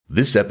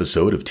This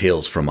episode of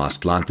Tales from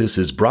Astlantis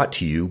is brought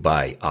to you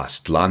by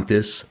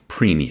Astlantis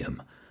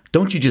Premium.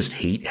 Don't you just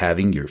hate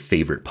having your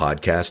favorite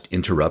podcast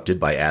interrupted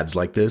by ads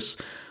like this?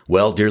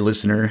 Well, dear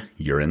listener,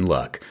 you're in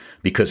luck.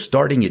 Because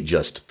starting at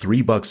just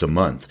 $3 a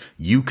month,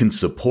 you can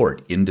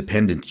support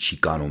independent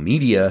Chicano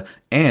media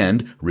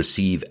and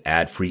receive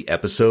ad-free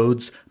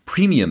episodes,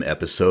 premium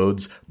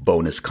episodes,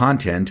 bonus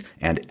content,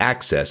 and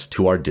access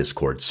to our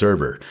Discord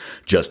server.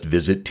 Just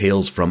visit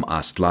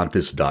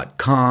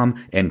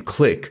talesfromastlantis.com and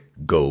click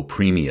Go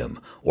Premium,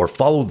 or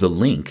follow the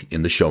link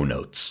in the show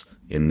notes.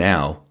 And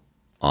now,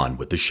 on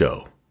with the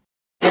show.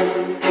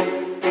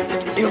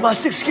 You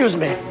must excuse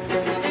me.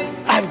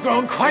 I've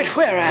grown quite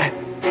weary.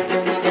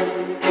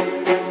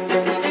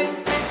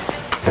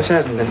 This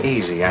hasn't been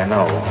easy, I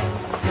know.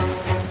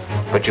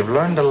 But you've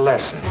learned a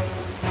lesson.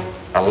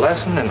 A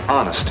lesson in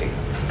honesty.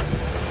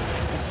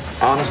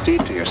 Honesty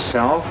to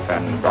yourself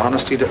and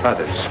honesty to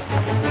others.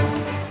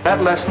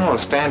 That lesson will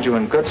stand you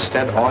in good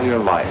stead all your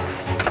life.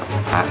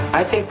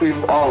 I think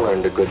we've all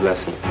learned a good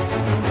lesson.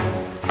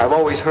 I've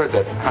always heard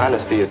that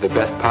honesty is the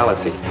best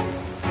policy.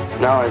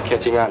 Now I'm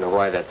catching on to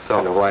why that's so,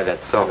 and why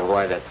that's so, and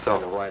why that's so,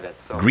 and why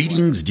that's so.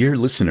 Greetings, dear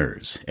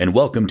listeners, and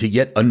welcome to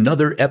yet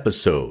another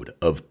episode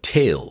of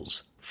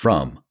Tales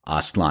from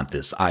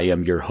Astlantis. I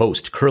am your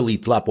host, Curly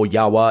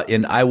Tlapoyawa,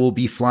 and I will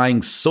be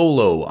flying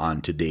solo on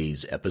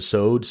today's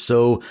episode,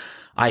 so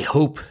I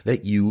hope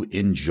that you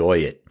enjoy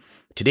it.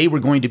 Today we're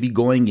going to be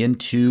going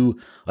into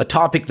a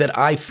topic that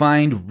I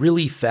find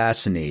really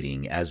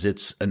fascinating, as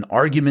it's an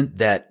argument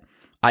that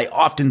I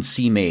often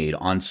see made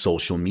on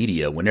social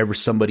media. Whenever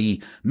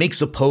somebody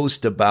makes a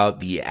post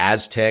about the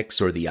Aztecs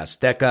or the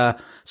Azteca,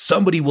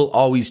 somebody will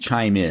always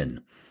chime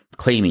in,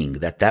 claiming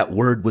that that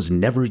word was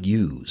never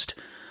used.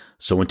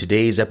 So in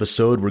today's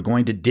episode, we're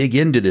going to dig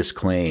into this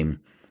claim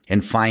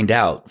and find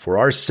out for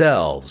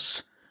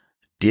ourselves,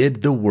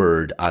 did the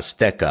word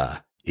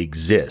Azteca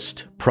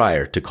exist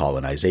prior to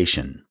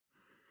colonization?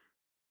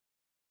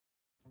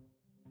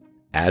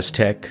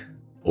 Aztec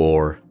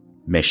or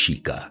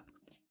Mexica?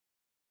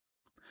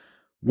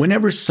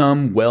 Whenever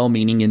some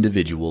well-meaning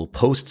individual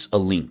posts a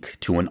link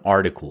to an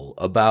article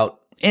about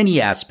any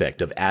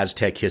aspect of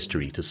Aztec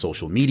history to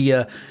social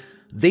media,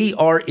 they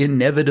are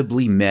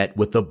inevitably met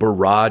with a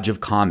barrage of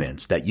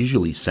comments that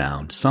usually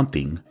sound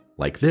something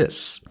like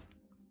this.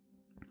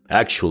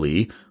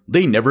 Actually,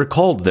 they never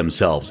called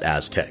themselves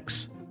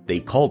Aztecs. They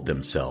called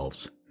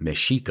themselves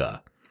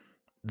Mexica.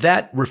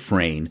 That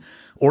refrain,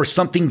 or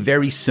something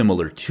very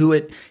similar to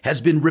it, has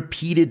been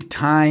repeated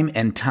time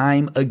and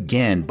time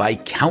again by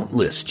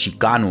countless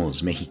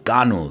Chicanos,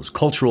 Mexicanos,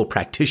 cultural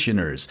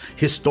practitioners,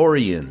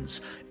 historians,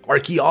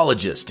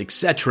 archaeologists,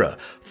 etc.,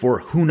 for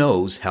who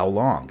knows how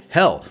long.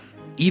 Hell,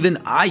 even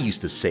I used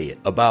to say it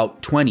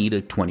about 20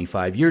 to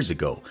 25 years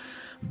ago.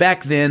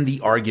 Back then, the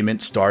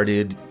argument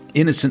started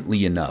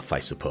innocently enough, I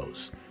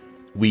suppose.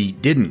 We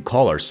didn't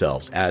call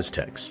ourselves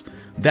Aztecs.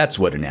 That's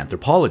what an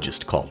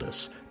anthropologist called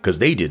us, because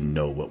they didn't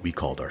know what we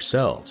called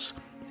ourselves.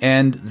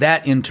 And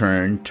that in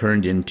turn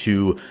turned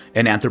into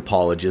an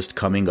anthropologist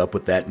coming up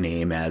with that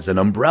name as an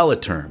umbrella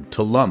term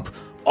to lump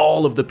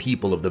all of the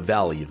people of the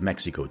Valley of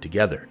Mexico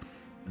together.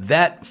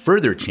 That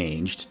further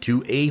changed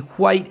to a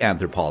white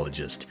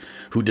anthropologist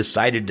who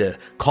decided to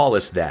call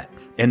us that.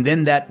 And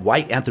then that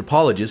white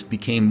anthropologist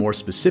became more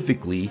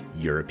specifically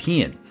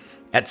European.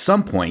 At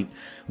some point,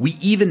 we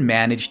even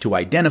managed to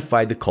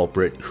identify the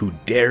culprit who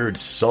dared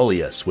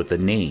sully us with a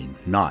name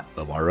not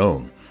of our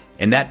own.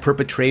 And that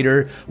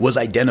perpetrator was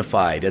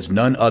identified as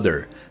none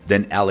other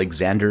than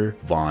Alexander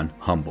von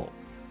Humboldt.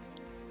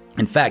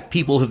 In fact,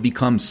 people have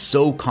become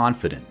so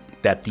confident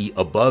that the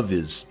above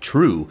is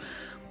true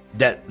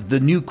that the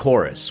new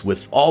chorus,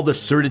 with all the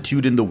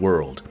certitude in the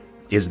world,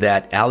 is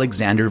that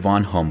Alexander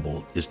von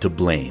Humboldt is to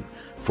blame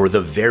for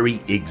the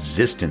very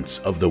existence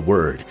of the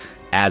word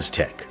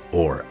Aztec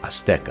or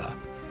Azteca,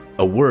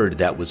 a word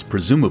that was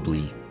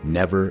presumably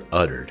never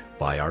uttered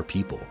by our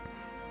people.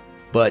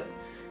 But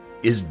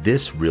is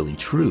this really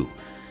true?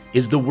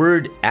 Is the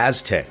word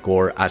Aztec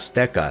or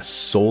Azteca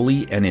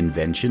solely an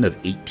invention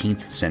of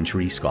 18th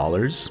century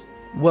scholars?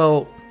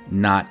 Well,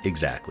 not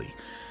exactly.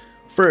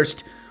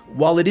 First,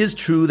 while it is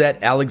true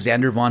that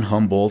Alexander von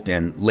Humboldt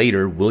and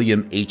later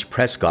William H.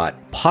 Prescott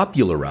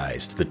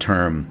popularized the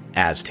term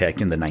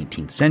Aztec in the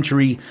 19th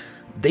century,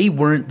 they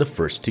weren't the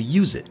first to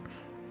use it.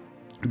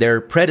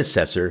 Their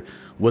predecessor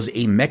was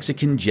a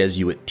Mexican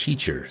Jesuit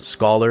teacher,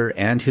 scholar,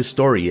 and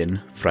historian,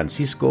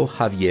 Francisco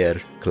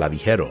Javier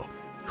Clavijero,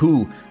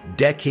 who,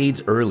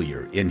 decades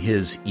earlier in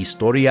his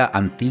Historia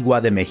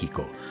Antigua de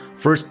Mexico,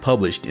 first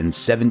published in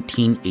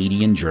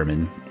 1780 in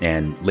German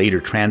and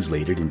later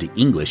translated into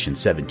English in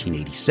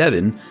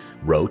 1787,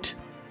 wrote,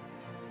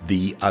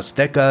 "The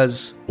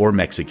Aztecas, or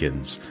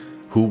Mexicans,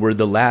 who were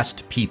the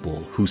last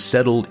people who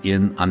settled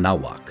in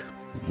Anahuac,"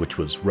 which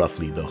was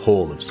roughly the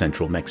whole of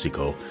central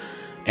Mexico,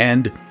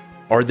 and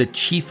are the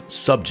chief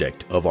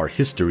subject of our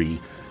history,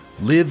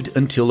 lived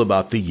until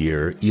about the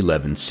year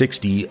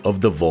 1160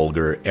 of the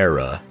Vulgar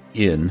era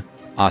in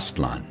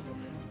Aztlan.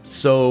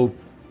 So,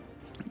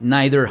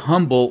 neither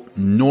Humboldt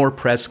nor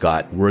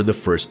Prescott were the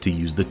first to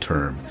use the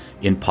term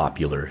in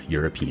popular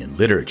European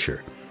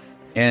literature.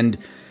 And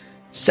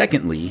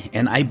secondly,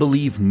 and I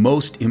believe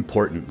most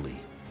importantly,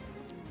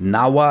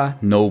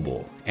 Nawa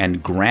noble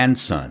and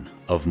grandson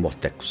of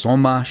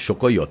Moctezuma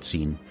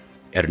Xocoyotzin,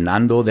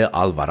 Hernando de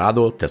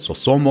Alvarado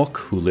Tezosomoc,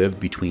 who lived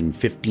between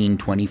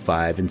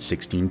 1525 and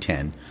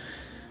 1610,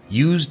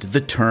 used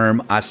the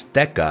term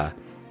Azteca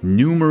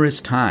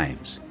numerous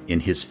times in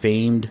his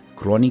famed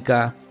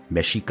Crónica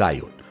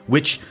Mexicayot,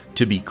 which,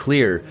 to be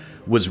clear,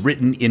 was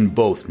written in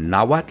both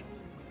Nahuatl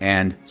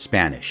and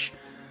Spanish.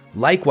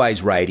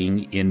 Likewise,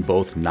 writing in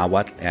both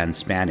Nahuatl and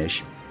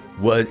Spanish,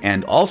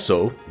 and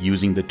also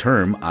using the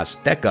term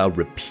Azteca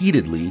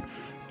repeatedly,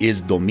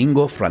 is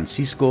Domingo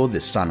Francisco de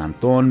San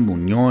Antón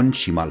Muñón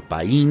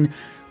Ximalpaín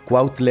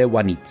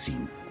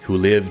Cuautlehuanitzin, who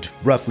lived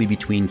roughly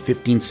between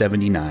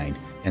 1579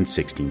 and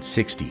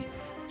 1660.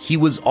 He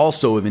was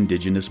also of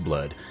indigenous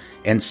blood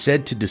and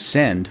said to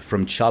descend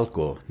from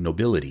Chalco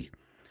nobility.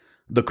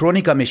 The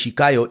Crónica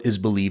Mexicayot is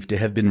believed to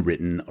have been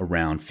written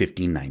around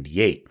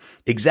 1598.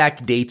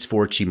 Exact dates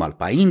for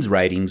Ximalpaín's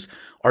writings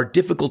are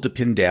difficult to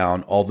pin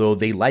down, although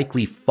they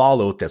likely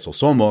follow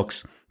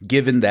Tezozomoc's,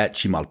 given that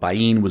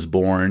Ximalpaín was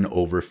born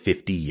over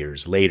 50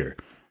 years later.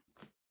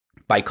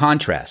 By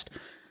contrast,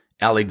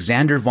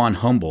 Alexander von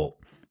Humboldt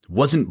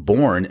wasn't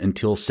born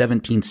until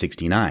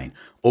 1769,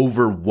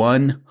 over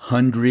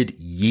 100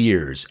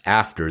 years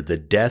after the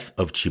death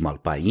of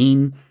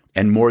Ximalpaín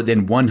and more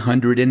than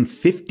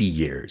 150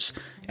 years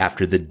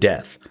after the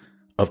death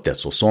of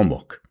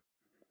Tezosomoc.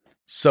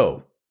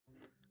 So,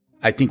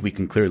 I think we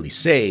can clearly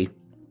say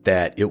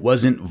that it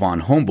wasn't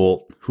von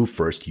Humboldt who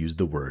first used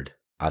the word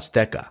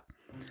Azteca.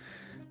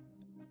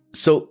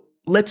 So,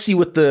 let's see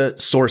what the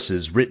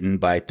sources written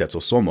by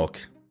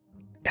Tezosomoc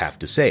have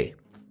to say.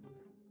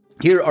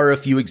 Here are a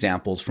few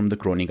examples from the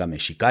Crónica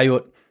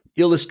Mexicayot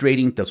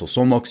illustrating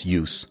Tezozomoc's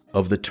use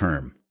of the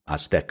term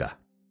Azteca.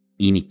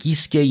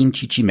 Iniquisque in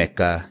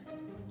Chichimeca,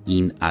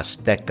 in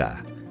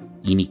Azteca,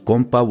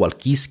 inicompa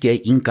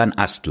hualquisque incan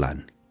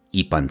Aztlan,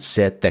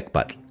 ipanse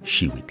tecpatl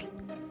xihuitl.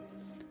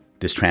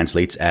 This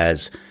translates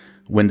as,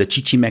 when the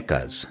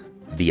Chichimecas,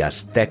 the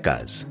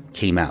Aztecas,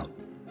 came out,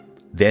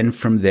 then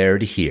from there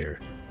to here,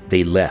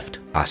 they left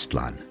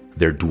Aztlan,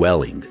 their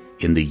dwelling,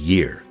 in the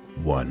year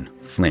 1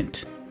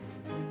 Flint.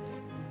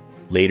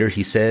 Later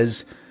he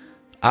says,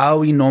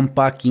 Au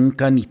inompa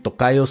quinca ni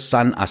tocayo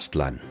san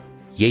Aztlan,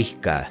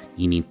 yehka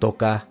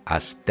inintoca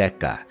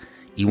Azteca,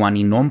 iwan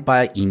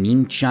inompa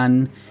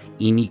ininchan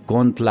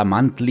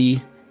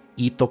inicontlamantli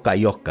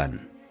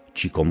itocayocan,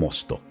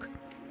 chicomostok.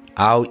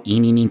 Au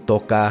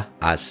ininintoca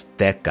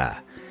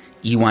Azteca,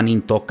 iwan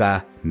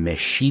intoca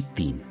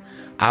Mexitin,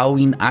 au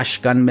in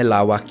ashkan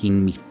melawak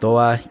in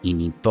mitoa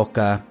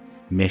inintoca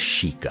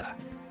Mexica,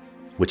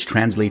 which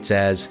translates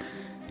as,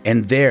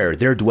 and there,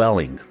 their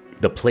dwelling,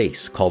 the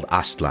place called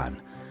Aztlan,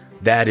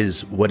 that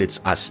is what its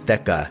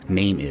Azteca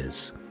name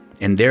is.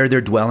 And there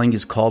their dwelling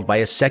is called by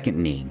a second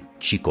name,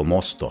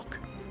 Chicomostoc.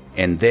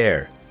 And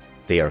there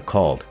they are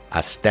called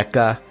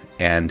Azteca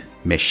and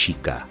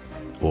Mexica,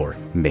 or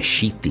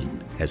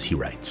Mexitin, as he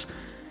writes.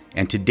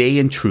 And today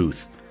in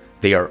truth,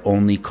 they are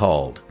only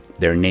called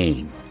their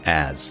name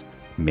as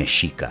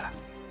Mexica.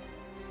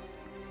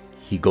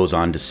 He goes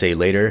on to say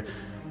later,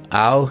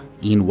 Au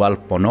in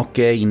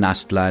Hualponoque in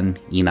Aztlan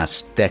in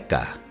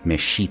Azteca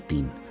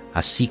Mexitin,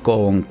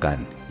 Asico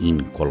oncan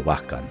in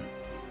Colhuacan.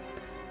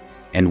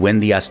 And when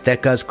the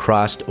Aztecas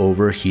crossed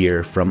over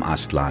here from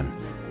Aztlan,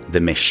 the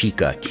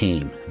Mexica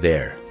came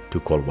there to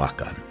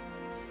Colhuacan.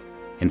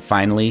 And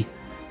finally,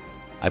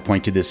 I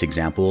point to this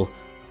example,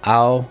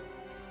 Au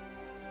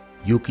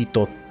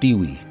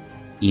Yuquitotiwi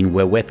in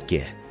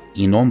Huehuetque,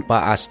 in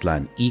Ompa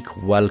Aztlan, ik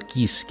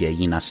Hualquisque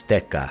in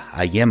Azteca,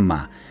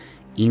 Ayema,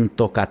 in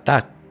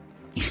Tocacatka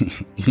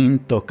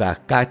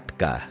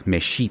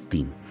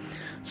Mexitin,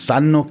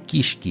 Sanno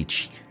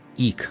Kishkich,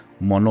 ik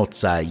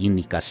Monotza in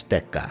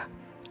Azteca,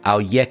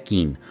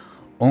 Auyekin,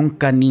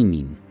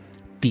 Oncaninin,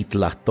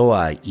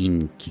 Titlatoa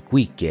in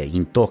Kiquique,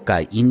 in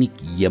Toca inik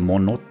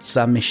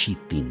Yemonotza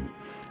Mexitin,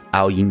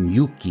 Au in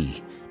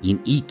Yuki, in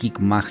Ikik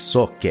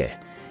Maxoque,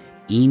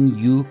 in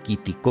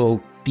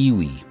Yukitiko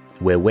Tiwi,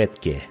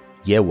 Huehuetque,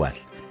 Yehuatl,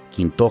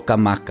 Quintoca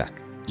Macac,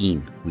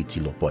 in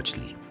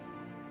Huitzilopochtli.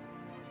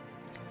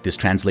 This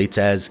translates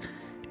as,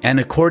 and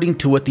according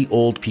to what the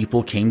old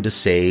people came to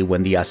say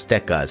when the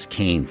Aztecas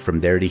came from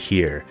there to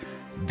here,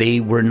 they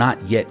were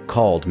not yet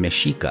called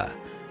Mexica.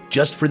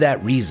 Just for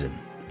that reason,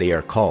 they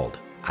are called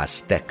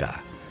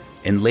Azteca.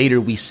 And later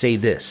we say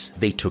this,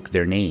 they took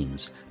their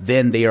names.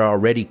 Then they are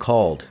already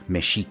called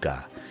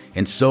Mexica.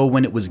 And so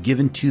when it was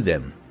given to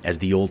them, as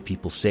the old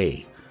people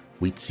say,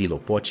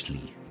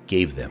 Huitzilopochtli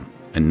gave them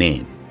a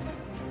name.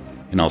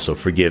 And also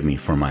forgive me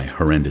for my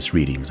horrendous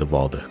readings of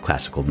all the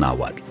classical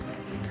Nahuatl.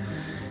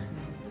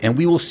 And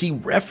we will see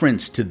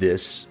reference to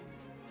this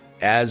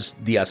as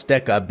the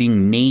Azteca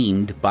being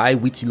named by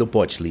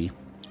Huitzilopochtli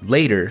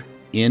later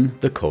in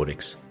the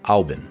Codex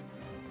Alban.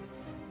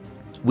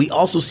 We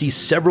also see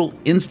several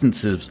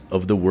instances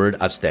of the word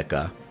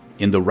Azteca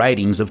in the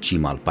writings of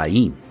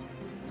Chimalpayin.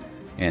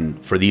 And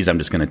for these, I'm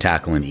just going to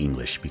tackle in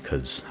English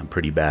because I'm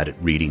pretty bad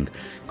at reading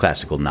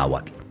classical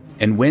Nahuatl.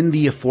 And when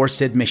the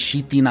aforesaid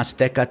Mexitin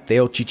Azteca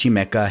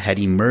Teochichimeca had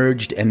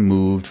emerged and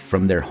moved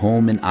from their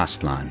home in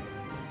Aztlan,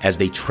 as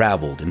they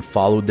traveled and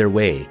followed their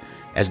way,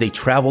 as they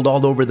traveled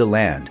all over the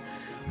land,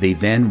 they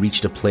then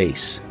reached a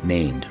place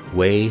named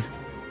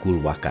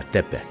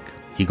Hueculhuacatepec.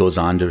 He goes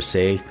on to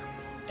say,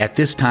 at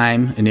this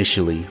time,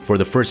 initially, for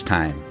the first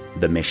time,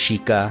 the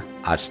Mexica,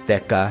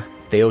 Azteca,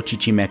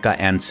 Teochichimeca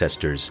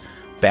ancestors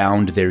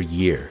bound their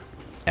year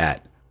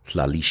at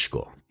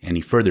Tlalixco. And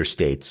he further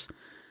states,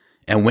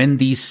 and when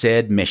these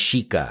said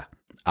Mexica,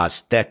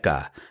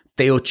 Azteca,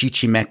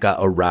 Teochichimeca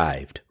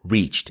arrived,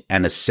 reached,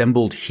 and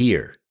assembled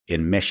here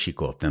in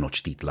Mexico,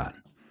 Tenochtitlan.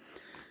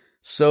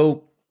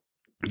 So,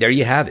 there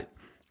you have it.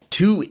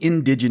 Two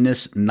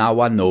indigenous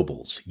Nahua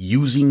nobles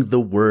using the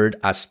word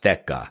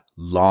Azteca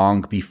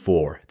long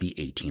before the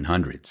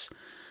 1800s.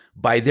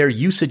 By their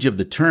usage of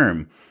the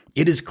term,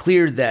 it is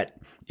clear that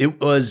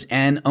it was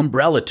an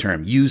umbrella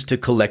term used to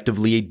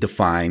collectively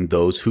define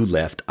those who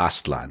left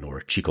Aztlan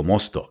or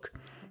Chicomostoc.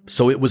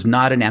 So it was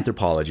not an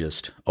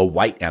anthropologist, a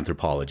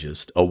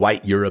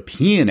white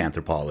European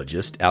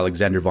anthropologist,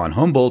 Alexander von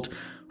Humboldt,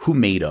 who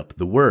made up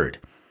the word.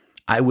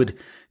 I would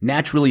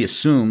naturally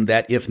assume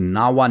that if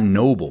Nahua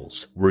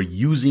nobles were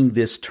using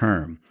this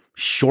term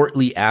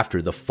shortly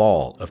after the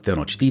fall of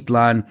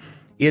Tenochtitlan,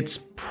 it's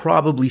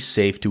probably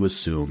safe to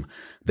assume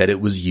that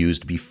it was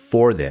used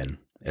before then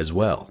as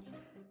well.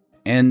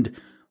 And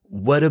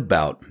what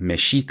about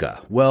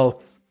Mexica?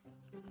 Well,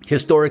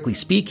 historically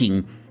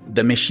speaking,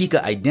 the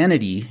Mexica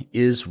identity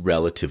is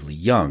relatively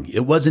young.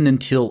 It wasn't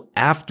until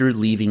after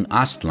leaving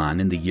Aztlan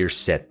in the year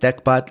Set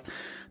Tecpatl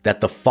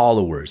that the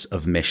followers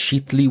of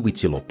Mexitli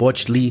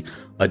Huitzilopochtli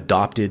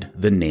adopted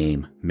the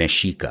name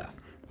Mexica.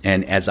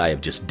 And as I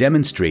have just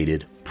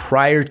demonstrated,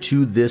 prior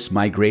to this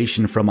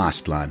migration from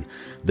Aztlan,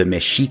 the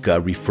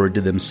Mexica referred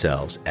to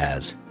themselves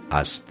as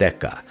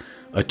Azteca,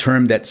 a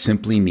term that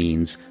simply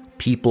means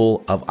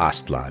people of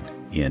Aztlan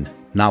in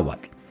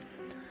Nahuatl.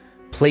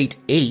 Plate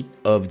 8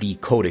 of the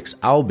Codex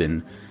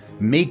Alban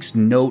makes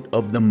note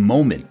of the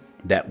moment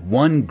that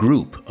one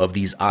group of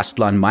these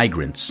Aztlan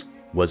migrants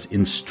was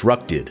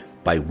instructed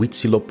by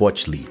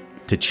Huitzilopochtli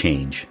to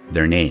change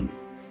their name.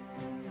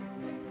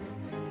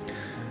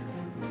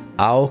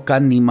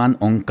 Aokan niman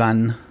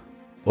onkan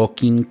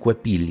okin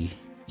kwepili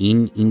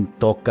in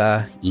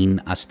intoka in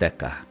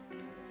Azteca.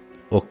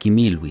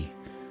 Okimilwi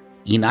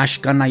in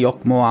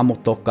ashkanayokmo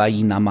amotoka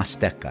in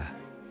Amasteca.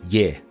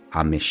 Ye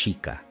a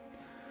Mexica.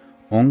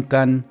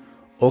 Onkan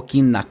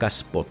okin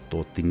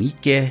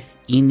nakaspototinike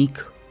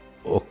inik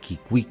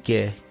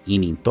okikwike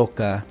in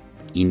intoka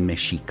in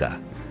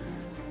Mexica.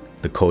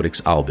 The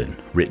Codex Alban,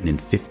 written in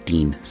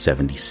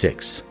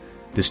 1576.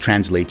 This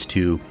translates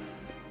to,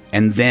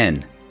 and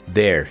then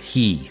there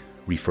he,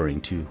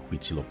 referring to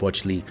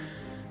Huitzilopochtli,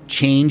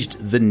 changed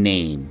the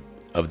name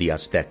of the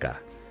Azteca.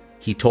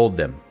 He told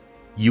them,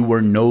 you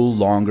were no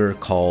longer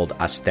called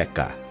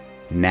Azteca.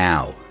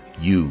 Now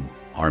you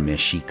are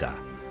Mexica.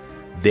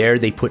 There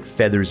they put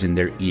feathers in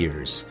their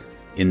ears.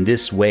 In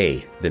this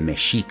way, the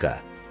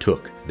Mexica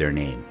took their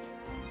name.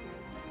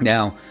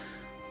 Now,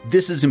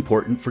 this is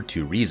important for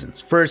two reasons.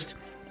 First,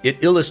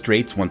 it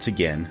illustrates once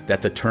again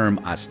that the term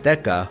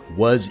Azteca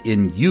was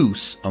in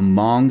use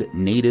among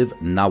native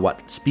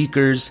Nahuatl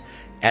speakers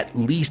at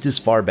least as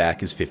far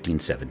back as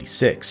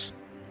 1576.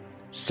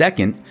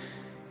 Second,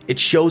 it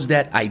shows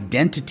that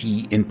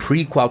identity in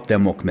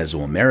pre-Cuauhtémoc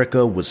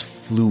Mesoamerica was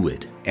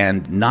fluid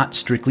and not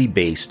strictly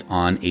based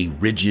on a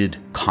rigid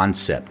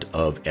concept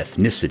of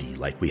ethnicity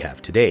like we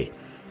have today.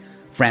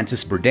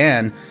 Francis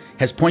Burdin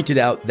has pointed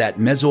out that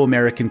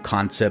Mesoamerican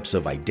concepts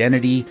of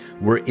identity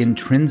were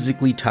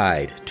intrinsically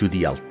tied to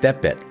the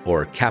Altepetl,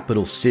 or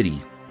capital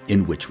city,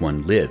 in which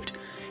one lived.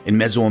 In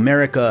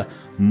Mesoamerica,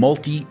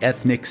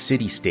 multi-ethnic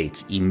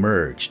city-states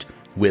emerged,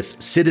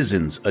 with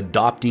citizens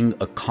adopting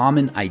a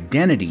common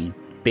identity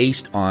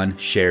based on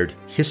shared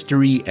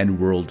history and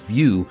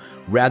worldview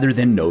rather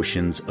than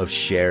notions of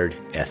shared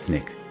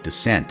ethnic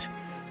descent.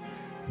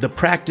 The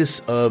practice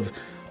of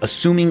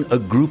assuming a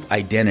group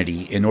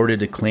identity in order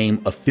to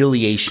claim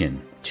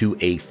affiliation to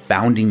a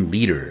founding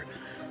leader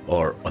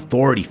or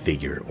authority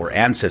figure or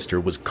ancestor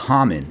was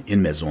common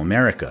in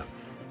Mesoamerica.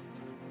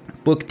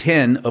 Book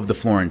 10 of the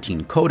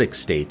Florentine Codex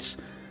states,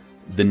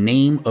 the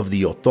name of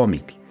the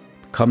Otomitl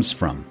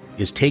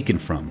is taken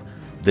from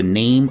the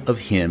name of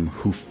him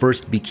who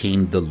first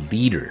became the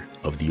leader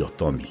of the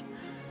Otomi.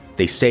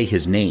 They say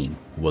his name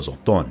was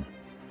Oton.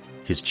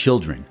 His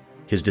children,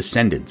 his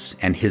descendants,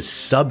 and his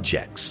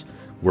subjects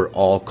were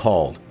all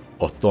called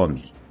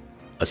Otomi.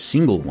 A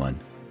single one,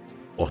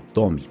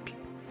 Otomitl.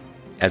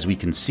 As we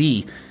can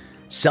see,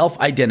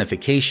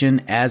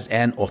 self-identification as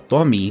an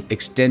Otomi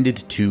extended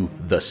to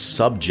the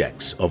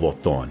subjects of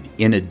Oton,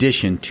 in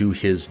addition to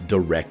his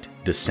direct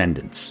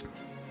descendants.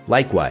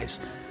 Likewise,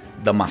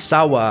 the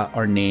Masawa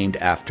are named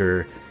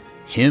after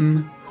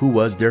him who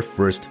was their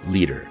first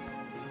leader,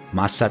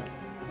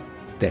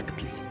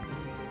 Mazateotli,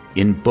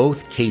 In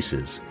both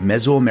cases,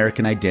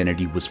 Mesoamerican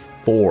identity was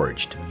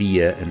forged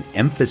via an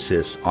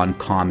emphasis on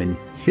common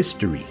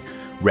history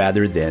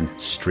rather than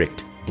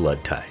strict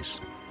blood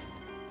ties.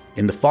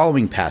 In the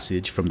following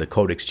passage from the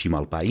Codex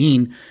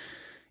Chimalpain,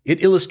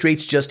 it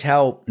illustrates just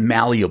how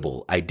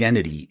malleable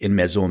identity in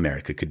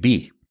Mesoamerica could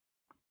be.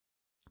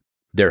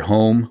 Their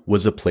home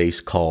was a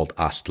place called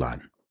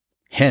Aztlan.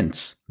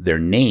 Hence, their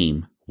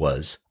name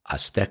was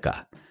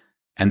Azteca.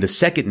 And the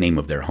second name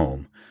of their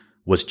home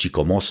was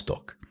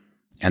Chicomostoc.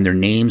 And their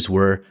names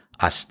were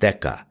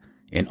Azteca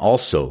and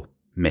also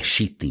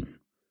Mexitin.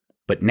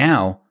 But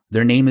now,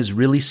 their name is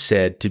really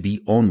said to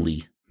be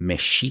only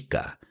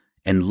Mexica.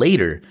 And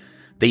later,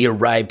 they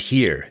arrived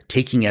here,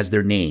 taking as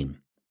their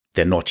name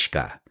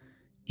Tenochca.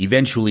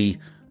 Eventually,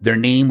 their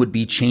name would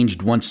be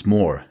changed once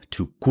more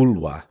to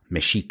Culhua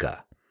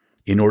Mexica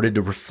in order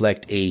to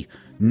reflect a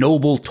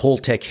noble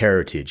Toltec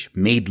heritage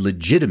made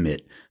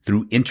legitimate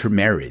through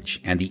intermarriage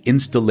and the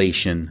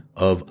installation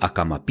of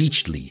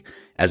Acamapichtli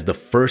as the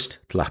first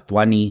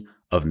Tlatoani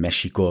of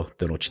Mexico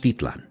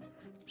Tenochtitlan.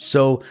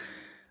 So,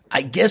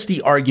 I guess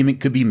the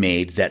argument could be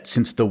made that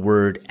since the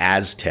word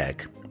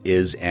Aztec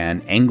is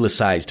an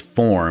anglicized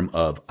form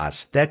of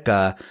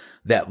Azteca,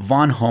 that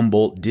von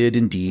Humboldt did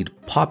indeed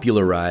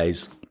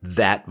popularize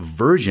that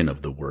version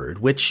of the word,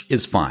 which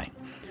is fine.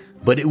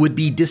 But it would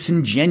be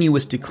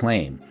disingenuous to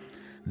claim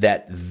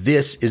that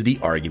this is the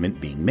argument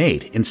being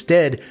made.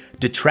 Instead,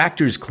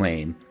 detractors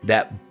claim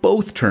that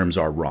both terms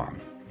are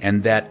wrong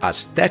and that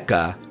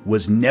Azteca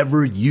was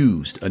never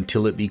used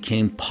until it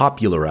became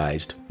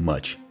popularized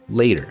much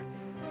later.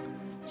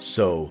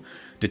 So,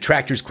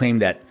 detractors claim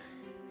that,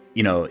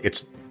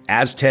 it's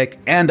Aztec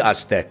and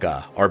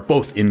Azteca are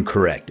both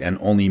incorrect and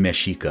only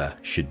Mexica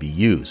should be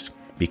used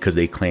because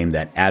they claim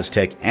that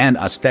Aztec and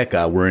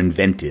Azteca were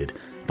invented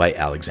by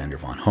Alexander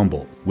von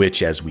Humboldt,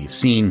 which, as we've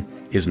seen,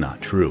 is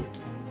not true.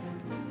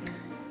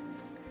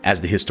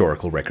 As the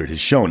historical record has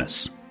shown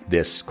us,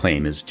 this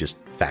claim is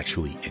just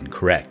factually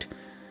incorrect.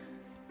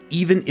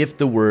 Even if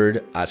the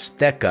word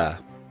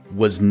Azteca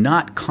was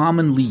not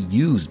commonly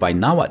used by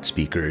Nahuatl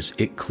speakers,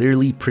 it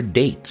clearly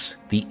predates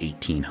the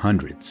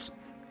 1800s.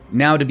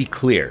 Now, to be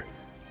clear,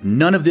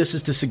 none of this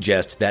is to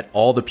suggest that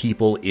all the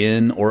people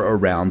in or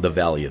around the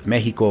Valley of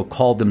Mexico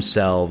called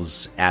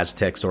themselves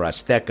Aztecs or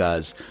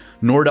Aztecas,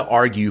 nor to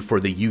argue for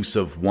the use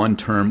of one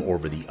term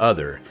over the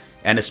other,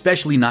 and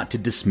especially not to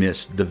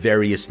dismiss the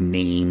various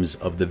names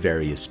of the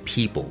various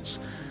peoples.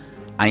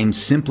 I am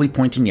simply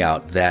pointing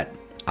out that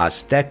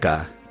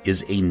Azteca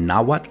is a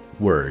Nahuatl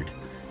word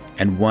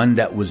and one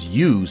that was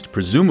used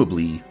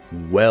presumably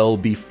well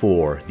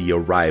before the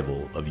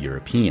arrival of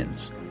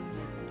Europeans.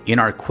 In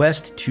our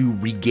quest to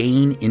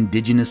regain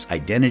indigenous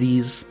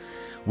identities,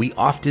 we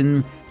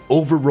often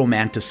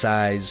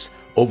over-romanticize,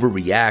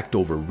 overreact,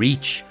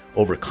 overreach,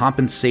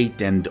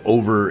 overcompensate, and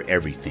over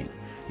everything.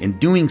 In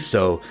doing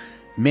so,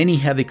 many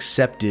have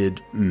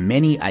accepted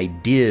many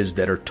ideas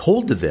that are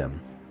told to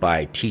them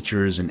by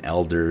teachers and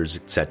elders,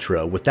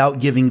 etc., without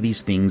giving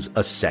these things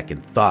a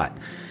second thought.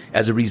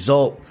 As a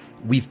result,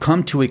 we've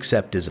come to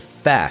accept as a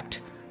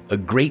fact a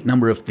great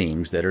number of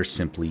things that are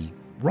simply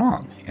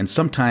wrong, and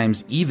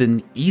sometimes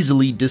even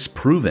easily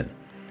disproven.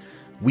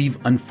 We've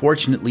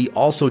unfortunately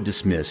also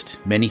dismissed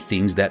many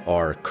things that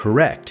are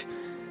correct,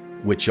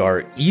 which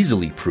are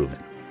easily proven.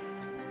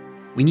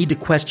 We need to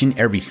question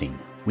everything.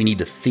 We need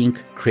to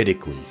think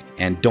critically,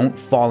 and don't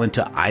fall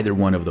into either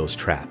one of those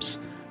traps.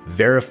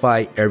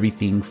 Verify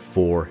everything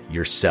for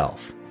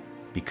yourself.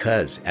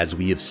 Because, as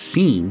we have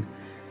seen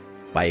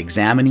by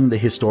examining the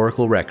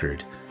historical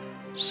record,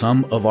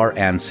 some of our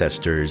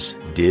ancestors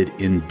did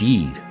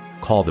indeed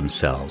call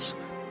themselves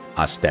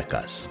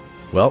Aztecas.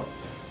 Well,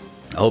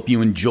 I hope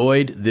you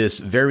enjoyed this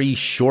very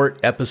short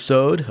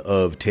episode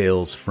of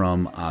Tales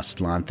from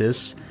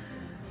Aztlantis.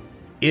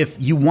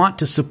 If you want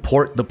to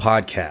support the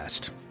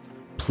podcast,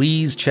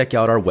 please check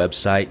out our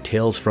website,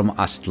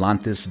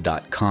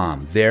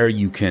 talesfromaztlantis.com. There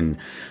you can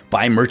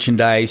buy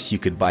merchandise, you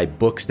could buy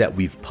books that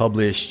we've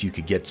published, you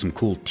could get some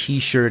cool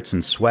t-shirts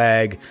and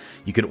swag,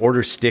 you could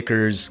order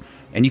stickers,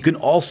 and you can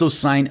also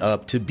sign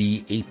up to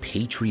be a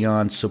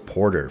Patreon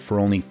supporter. For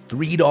only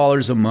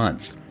 $3 a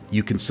month,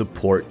 you can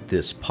support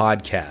this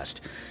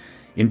podcast.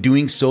 In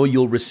doing so,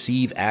 you'll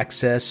receive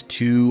access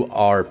to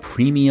our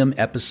premium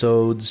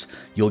episodes,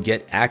 you'll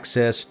get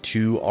access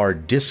to our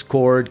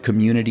Discord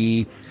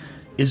community,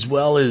 as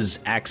well as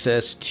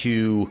access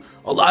to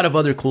a lot of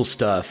other cool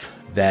stuff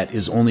that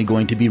is only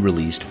going to be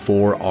released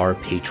for our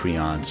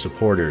Patreon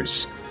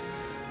supporters.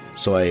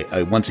 So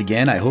I once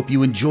again, I hope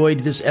you enjoyed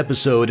this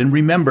episode, and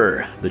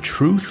remember, the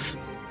truth,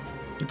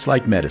 it's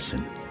like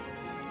medicine.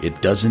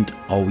 It doesn't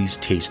always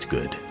taste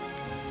good,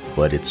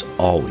 but it's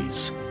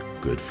always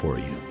good for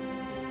you.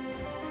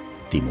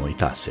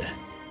 Timoitase.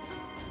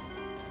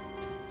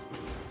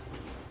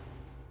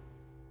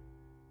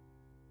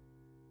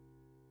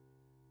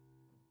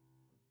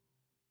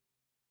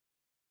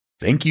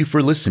 Thank you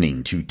for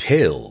listening to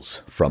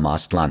Tales from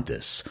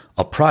Aztlantis,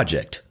 a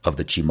project of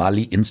the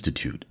Chimali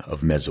Institute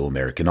of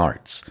Mesoamerican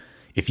Arts.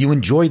 If you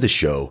enjoy the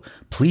show,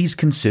 please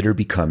consider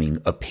becoming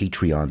a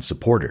Patreon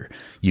supporter.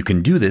 You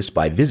can do this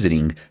by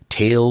visiting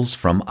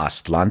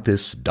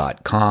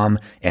talesfromatlantis.com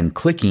and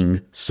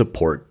clicking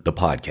Support the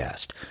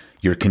Podcast.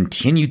 Your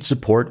continued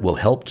support will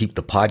help keep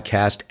the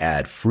podcast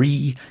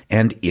ad-free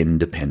and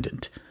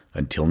independent.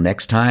 Until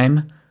next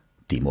time,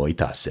 Timo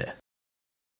Itase.